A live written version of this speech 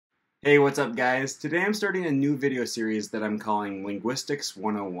Hey, what's up guys? Today I'm starting a new video series that I'm calling Linguistics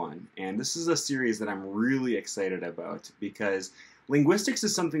 101, and this is a series that I'm really excited about because linguistics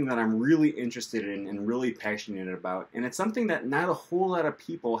is something that I'm really interested in and really passionate about, and it's something that not a whole lot of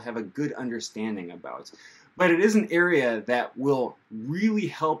people have a good understanding about. But it is an area that will really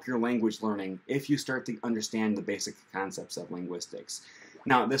help your language learning if you start to understand the basic concepts of linguistics.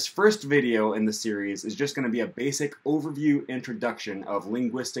 Now, this first video in the series is just going to be a basic overview introduction of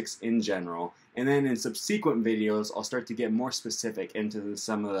linguistics in general, and then in subsequent videos I'll start to get more specific into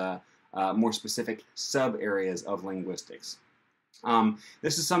some of the more specific sub-areas of linguistics.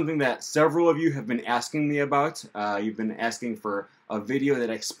 This is something that several of you have been asking me about. You've been asking for a video that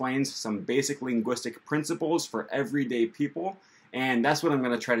explains some basic linguistic principles for everyday people. And that's what I'm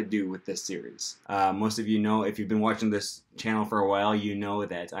going to try to do with this series. Most of you know, if you've been watching this channel for a while, you know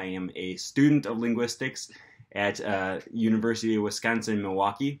that I am a student of linguistics at University of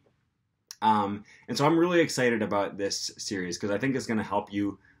Wisconsin-Milwaukee. And so I'm really excited about this series because I think it's going to help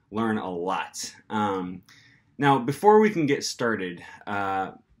you learn a lot. Now, before we can get started,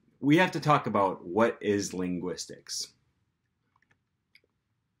 we have to talk about what is linguistics.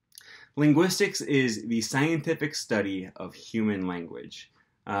 Linguistics is the scientific study of human language,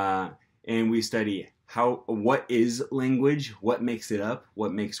 and we study what is language, what makes it up,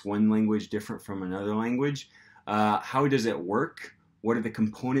 what makes one language different from another language, how does it work, what are the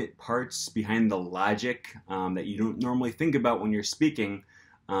component parts behind the logic that you don't normally think about when you're speaking,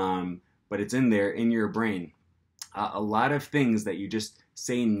 but it's in there in your brain. A lot of things that you just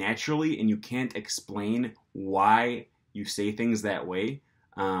say naturally and you can't explain why you say things that way.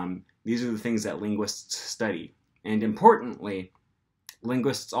 These are the things that linguists study. And importantly,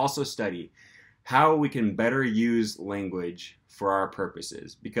 linguists also study how we can better use language for our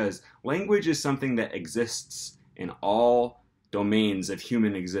purposes. Because language is something that exists in all domains of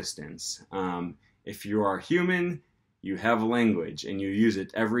human existence. If you are human, you have language and you use it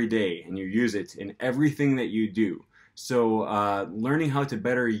every day and you use it in everything that you do. So learning how to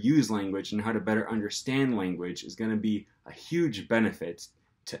better use language and how to better understand language is going to be a huge benefit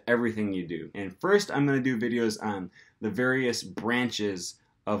to everything you do. And first I'm going to do videos on the various branches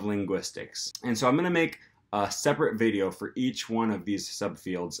of linguistics. And so I'm going to make a separate video for each one of these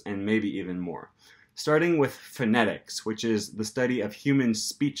subfields and maybe even more. Starting with phonetics, which is the study of human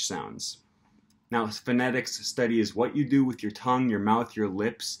speech sounds. Now, phonetics studies what you do with your tongue, your mouth, your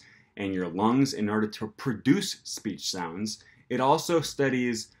lips, and your lungs in order to produce speech sounds. It also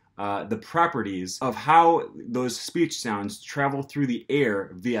studies the properties of how those speech sounds travel through the air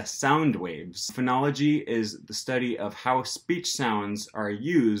via sound waves. Phonology is the study of how speech sounds are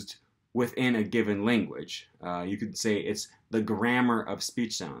used within a given language. You could say it's the grammar of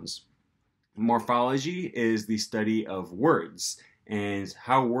speech sounds. Morphology is the study of words and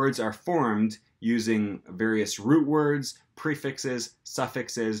how words are formed using various root words, prefixes,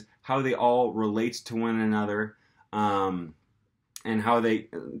 suffixes, how they all relate to one another, and how they,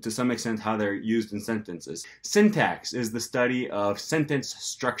 to some extent, how they're used in sentences. Syntax is the study of sentence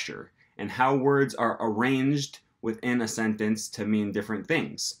structure and how words are arranged within a sentence to mean different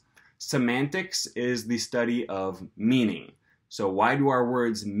things. Semantics is the study of meaning. So why do our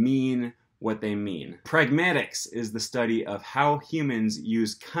words mean what they mean? Pragmatics is the study of how humans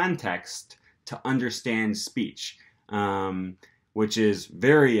use context to understand speech, which is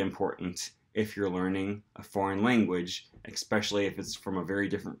very important if you're learning a foreign language, especially if it's from a very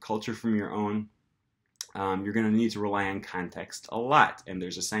different culture from your own. You're going to need to rely on context a lot, and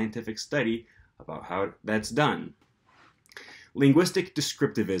there's a scientific study about how that's done. Linguistic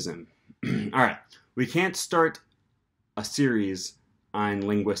descriptivism. All right, we can't start a series on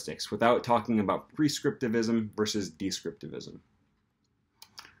linguistics without talking about prescriptivism versus descriptivism.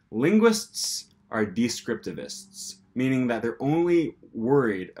 Linguists are descriptivists, meaning that they're only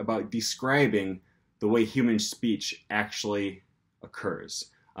worried about describing the way human speech actually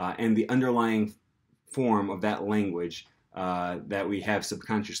occurs and the underlying form of that language that we have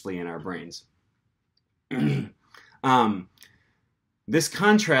subconsciously in our brains. This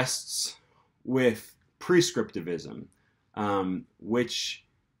contrasts with prescriptivism, which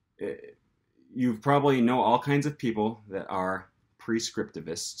you probably know all kinds of people that are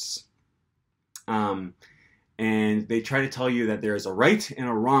prescriptivists. And they try to tell you that there is a right and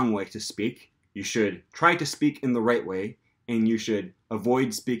a wrong way to speak. You should try to speak in the right way, and you should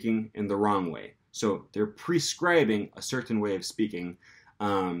avoid speaking in the wrong way. So they're prescribing a certain way of speaking.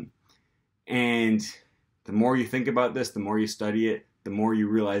 And the more you think about this, the more you study it, the more you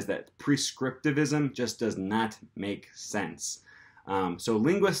realize that prescriptivism just does not make sense. So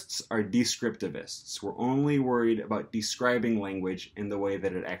linguists are descriptivists. We're only worried about describing language in the way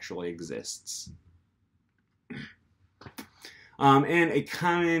that it actually exists. And a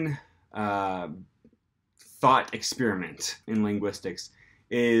common thought experiment in linguistics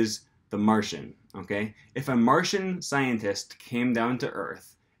is the Martian. Okay? If a Martian scientist came down to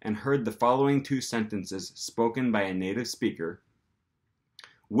Earth and heard the following two sentences spoken by a native speaker,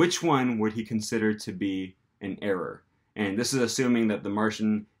 which one would he consider to be an error? And this is assuming that the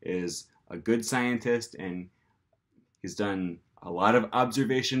Martian is a good scientist and he's done a lot of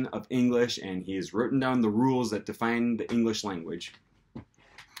observation of English and he's written down the rules that define the English language.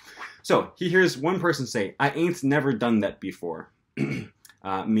 So he hears one person say, "I ain't never done that before,"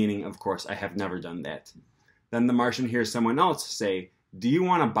 meaning, of course, I have never done that. Then the Martian hears someone else say, "Do you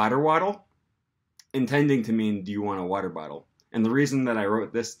want a butter waddle?" intending to mean, "Do you want a water bottle?" And the reason that I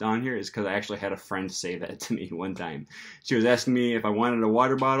wrote this down here is because I actually had a friend say that to me one time. She was asking me if I wanted a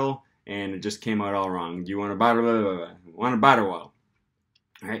water bottle, and it just came out all wrong. "Do you want a bottle? Blah, blah, blah. Want a bottle waddle?"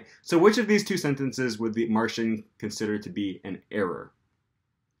 All right. So which of these two sentences would the Martian consider to be an error?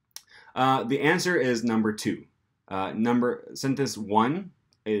 The answer is number 2. Sentence 1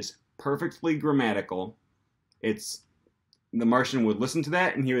 is perfectly grammatical. The Martian would listen to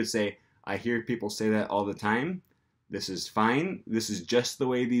that and he would say, "I hear people say that all the time. This is fine. This is just the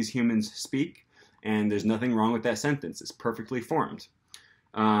way these humans speak, and there's nothing wrong with that sentence. It's perfectly formed."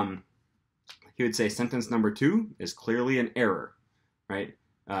 He would say sentence number 2 is clearly an error, right?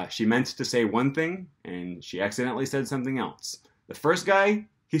 She meant to say one thing, and she accidentally said something else. The first guy,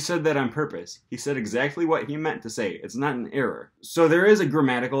 he said that on purpose. He said exactly what he meant to say. It's not an error. So there is a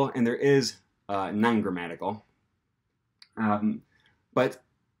grammatical and there is non-grammatical. But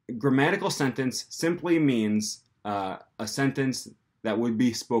grammatical sentence simply means a sentence that would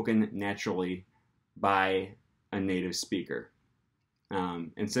be spoken naturally by a native speaker.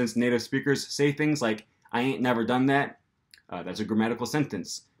 And since native speakers say things like, "I ain't never done that," that's a grammatical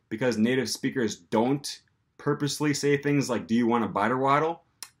sentence. Because native speakers don't purposely say things like, "Do you want a butter waddle?"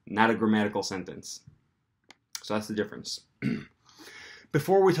 Not a grammatical sentence. So that's the difference.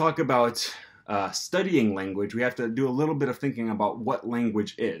 Before we talk about studying language, we have to do a little bit of thinking about what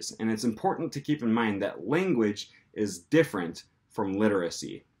language is. And it's important to keep in mind that language is different from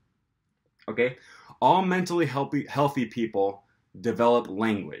literacy. Okay? All mentally healthy people develop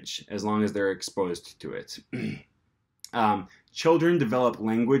language as long as they're exposed to it. Children develop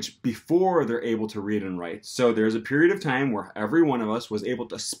language before they're able to read and write. So there's a period of time where every one of us was able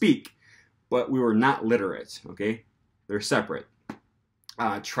to speak, but we were not literate. Okay? They're separate.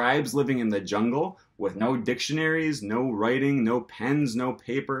 Tribes living in the jungle with no dictionaries, no writing, no pens, no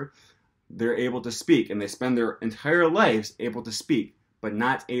paper, they're able to speak, and they spend their entire lives able to speak, but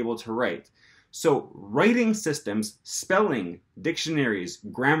not able to write. So writing systems, spelling, dictionaries,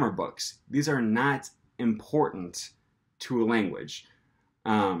 grammar books, these are not important to a language.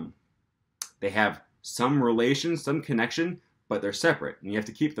 They have some relation, some connection, but they're separate, and you have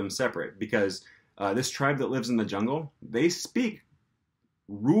to keep them separate because this tribe that lives in the jungle, they speak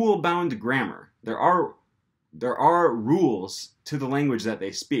rule-bound grammar. There are rules to the language that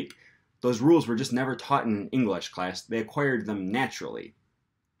they speak. Those rules were just never taught in an English class. They acquired them naturally.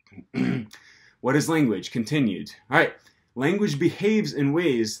 What is language? Continued. All right. Language behaves in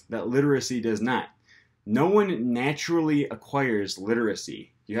ways that literacy does not. No one naturally acquires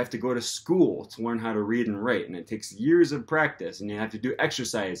literacy. You have to go to school to learn how to read and write, and it takes years of practice, and you have to do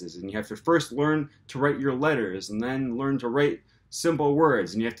exercises, and you have to first learn to write your letters, and then learn to write simple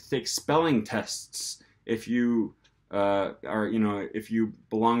words, and you have to take spelling tests if you if you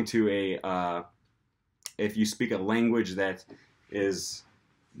belong to if you speak a language that is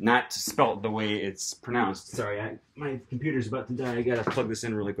not spelt the way it's pronounced. Sorry, my computer's about to die. I gotta plug this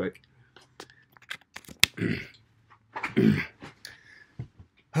in really quick.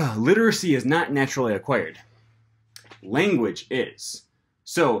 Literacy is not naturally acquired. Language is.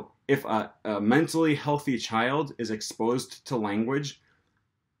 So if a mentally healthy child is exposed to language,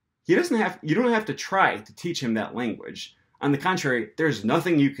 you don't have to try to teach him that language. On the contrary, there's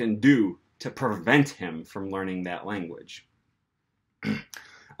nothing you can do to prevent him from learning that language.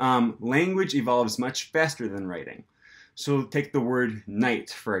 Language evolves much faster than writing. So take the word knight,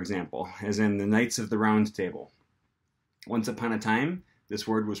 for example, as in the Knights of the Round Table. Once upon a time, this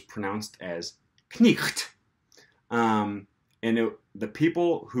word was pronounced as knicht. The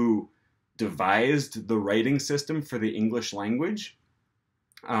people who devised the writing system for the English language,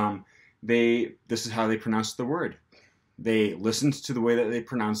 this is how they pronounced the word. They listened to the way that they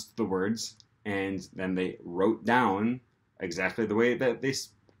pronounced the words, and then they wrote down exactly the way that they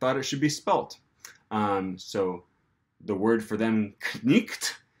thought it should be spelt. So the word for them,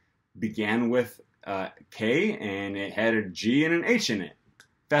 knikt, began with K, and it had a G and an H in it.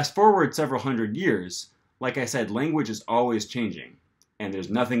 Fast forward several hundred years, like I said, language is always changing, and there's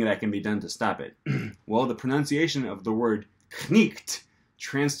nothing that can be done to stop it. Well, the pronunciation of the word knikt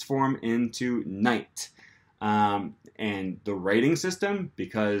transformed into night. And the writing system,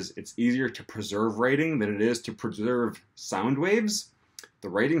 because it's easier to preserve writing than it is to preserve sound waves, the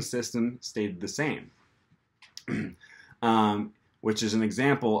writing system stayed the same. Which is an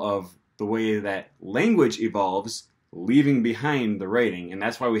example of the way that language evolves, leaving behind the writing. And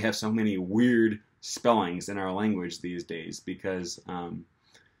that's why we have so many weird spellings in our language these days, because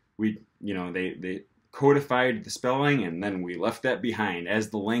they codified the spelling and then we left that behind as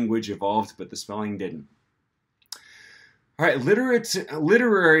the language evolved, but the spelling didn't. All right, literate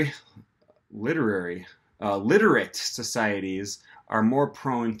societies are more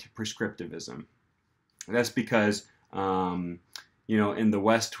prone to prescriptivism. That's because in the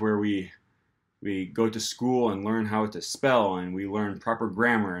West, where we go to school and learn how to spell, and we learn proper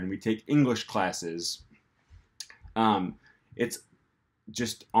grammar, and we take English classes, it's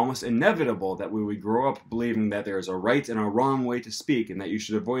just almost inevitable that we would grow up believing that there is a right and a wrong way to speak, and that you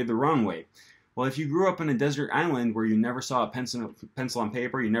should avoid the wrong way. Well, if you grew up on a desert island where you never saw a pencil on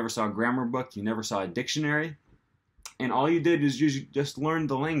paper, you never saw a grammar book, you never saw a dictionary, and all you did is you just learn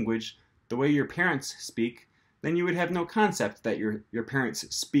the language the way your parents speak, then you would have no concept that your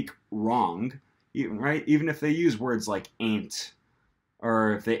parents speak wrong, right? Even if they use words like ain't,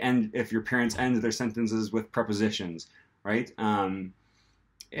 or if your parents end their sentences with prepositions, right? And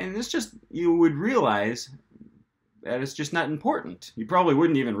it's just, you would realize that it's just not important. You probably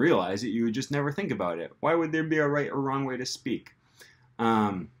wouldn't even realize it. You would just never think about it. Why would there be a right or wrong way to speak?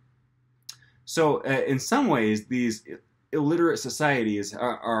 So in some ways, these illiterate societies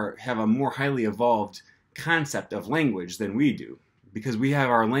have a more highly evolved concept of language than we do, because we have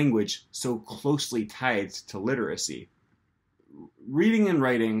our language so closely tied to literacy. Reading and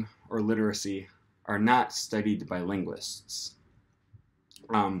writing, or literacy, are not studied by linguists.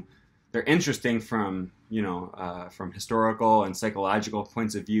 They're interesting from historical and psychological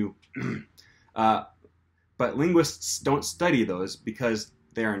points of view, but linguists don't study those because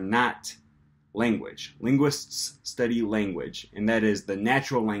they are not language. Linguists study language, and that is the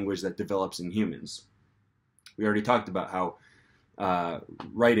natural language that develops in humans. We already talked about how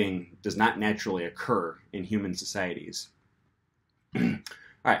writing does not naturally occur in human societies. All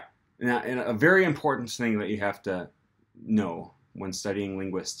right, now, and a very important thing that you have to know when studying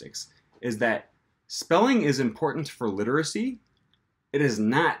linguistics is that spelling is important for literacy. It is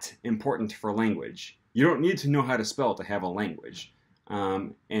not important for language. You don't need to know how to spell to have a language.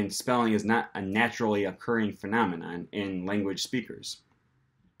 And spelling is not a naturally occurring phenomenon in language speakers.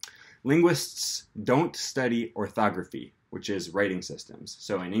 Linguists don't study orthography, which is writing systems.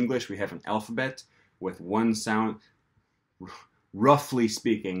 So in English, we have an alphabet with one sound, roughly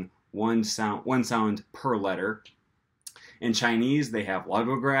speaking, one sound per letter. In Chinese, they have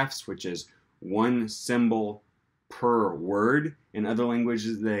logographs, which is one symbol per word. In other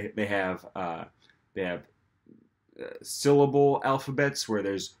languages, they have syllable alphabets, where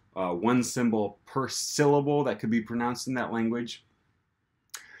there's one symbol per syllable that could be pronounced in that language.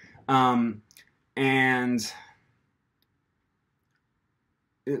 And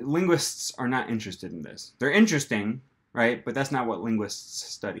linguists are not interested in this. They're interesting, right? But that's not what linguists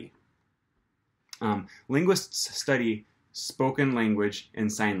study. Linguists study spoken language and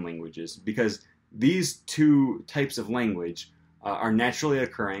sign languages, because these two types of language are naturally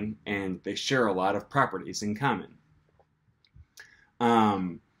occurring, and they share a lot of properties in common.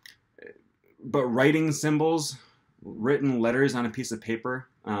 But writing symbols, written letters on a piece of paper,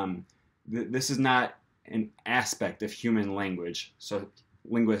 this is not an aspect of human language, so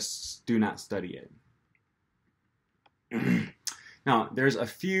linguists do not study it. Now, there's a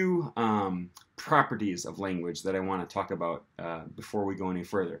few properties of language that I want to talk about before we go any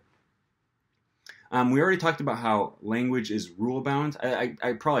further. We already talked about how language is rule-bound.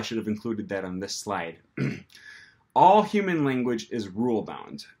 I probably should have included that on this slide. All human language is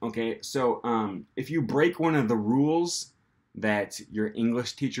rule-bound, okay? So if you break one of the rules that your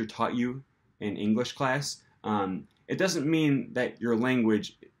English teacher taught you in English class, it doesn't mean that your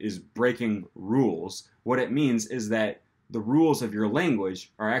language is breaking rules. What it means is that the rules of your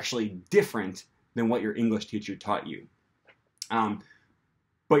language are actually different than what your English teacher taught you.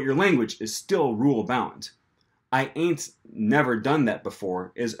 But your language is still rule-bound. I ain't never done that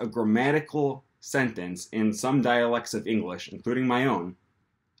before is a grammatical sentence in some dialects of English, including my own,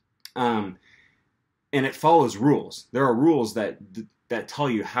 and it follows rules. There are rules that tell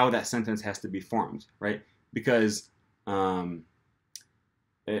you how that sentence has to be formed, right? Because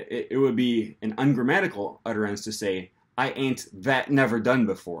It would be an ungrammatical utterance to say, I ain't that never done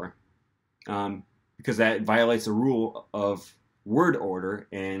before, because that violates the rule of word order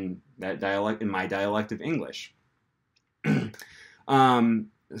in that dialect, in my dialect of English.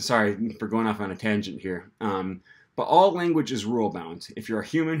 Sorry for going off on a tangent here. But all language is rule-bound. If you're a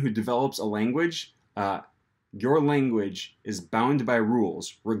human who develops a language, your language is bound by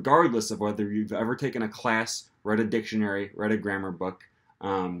rules, regardless of whether you've ever taken a class, read a dictionary, read a grammar book.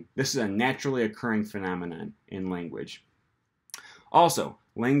 This is a naturally occurring phenomenon in language. Also,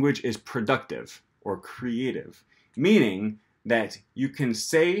 language is productive or creative, meaning that you can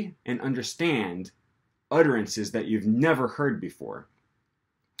say and understand utterances that you've never heard before.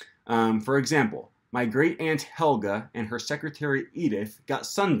 For example, my great-aunt Helga and her secretary Edith got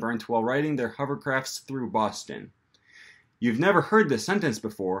sunburnt while riding their hovercrafts through Boston. You've never heard this sentence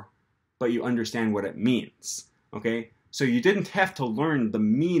before, but you understand what it means. Okay? So you didn't have to learn the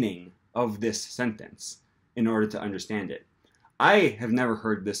meaning of this sentence in order to understand it. I have never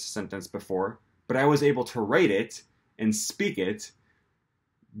heard this sentence before, but I was able to write it and speak it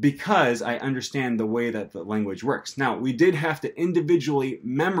because I understand the way that the language works. Now, we did have to individually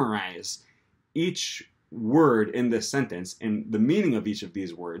memorize each word in this sentence and the meaning of each of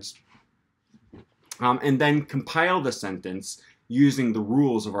these words, and then compile the sentence using the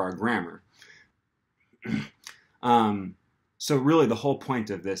rules of our grammar. So really the whole point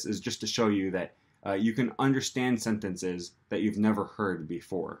of this is just to show you that you can understand sentences that you've never heard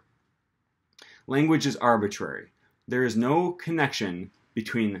before. Language is arbitrary. There is no connection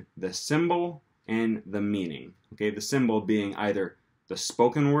between the symbol and the meaning. Okay, the symbol being either the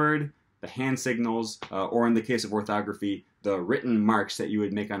spoken word, the hand signals, or in the case of orthography, the written marks that you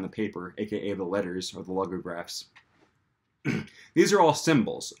would make on the paper, aka the letters or the logographs. These are all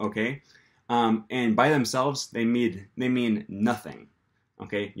symbols, okay? And by themselves, they mean nothing.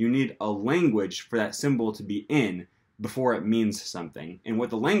 Okay, you need a language for that symbol to be in before it means something. And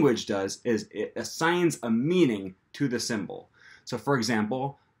what the language does is it assigns a meaning to the symbol. So, for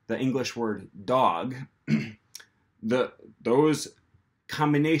example, the English word dog, those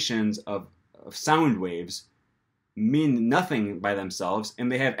combinations of sound waves mean nothing by themselves,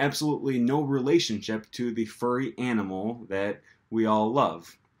 and they have absolutely no relationship to the furry animal that we all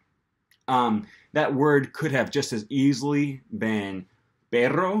love. That word could have just as easily been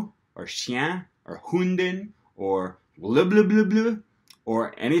perro, or chien, or hunden, or blah blah blah blah,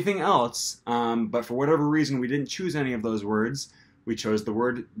 or anything else, but for whatever reason we didn't choose any of those words. We chose the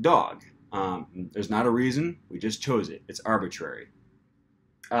word dog. There's not a reason, we just chose it. It's arbitrary.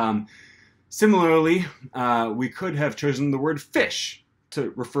 Similarly, we could have chosen the word fish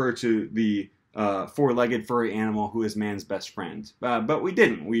to refer to the four-legged furry animal who is man's best friend, but we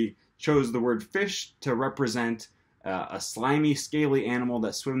didn't. We chose the word fish to represent a slimy, scaly animal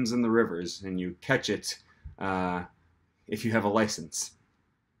that swims in the rivers, and you catch it if you have a license.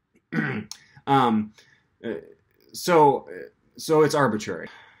 So it's arbitrary.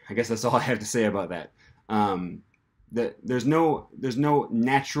 I guess that's all I have to say about that. There's no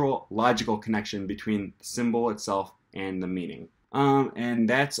natural logical connection between the symbol itself and the meaning. And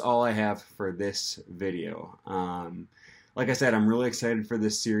that's all I have for this video. Like I said, I'm really excited for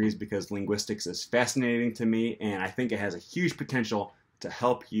this series because linguistics is fascinating to me, and I think it has a huge potential to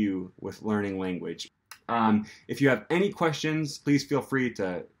help you with learning language. If you have any questions, please feel free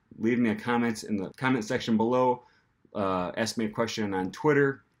to leave me a comment in the comment section below. Ask me a question on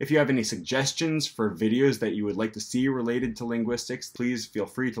Twitter. If you have any suggestions for videos that you would like to see related to linguistics, please feel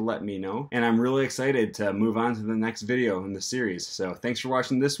free to let me know. And I'm really excited to move on to the next video in the series. So thanks for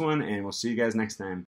watching this one, and we'll see you guys next time.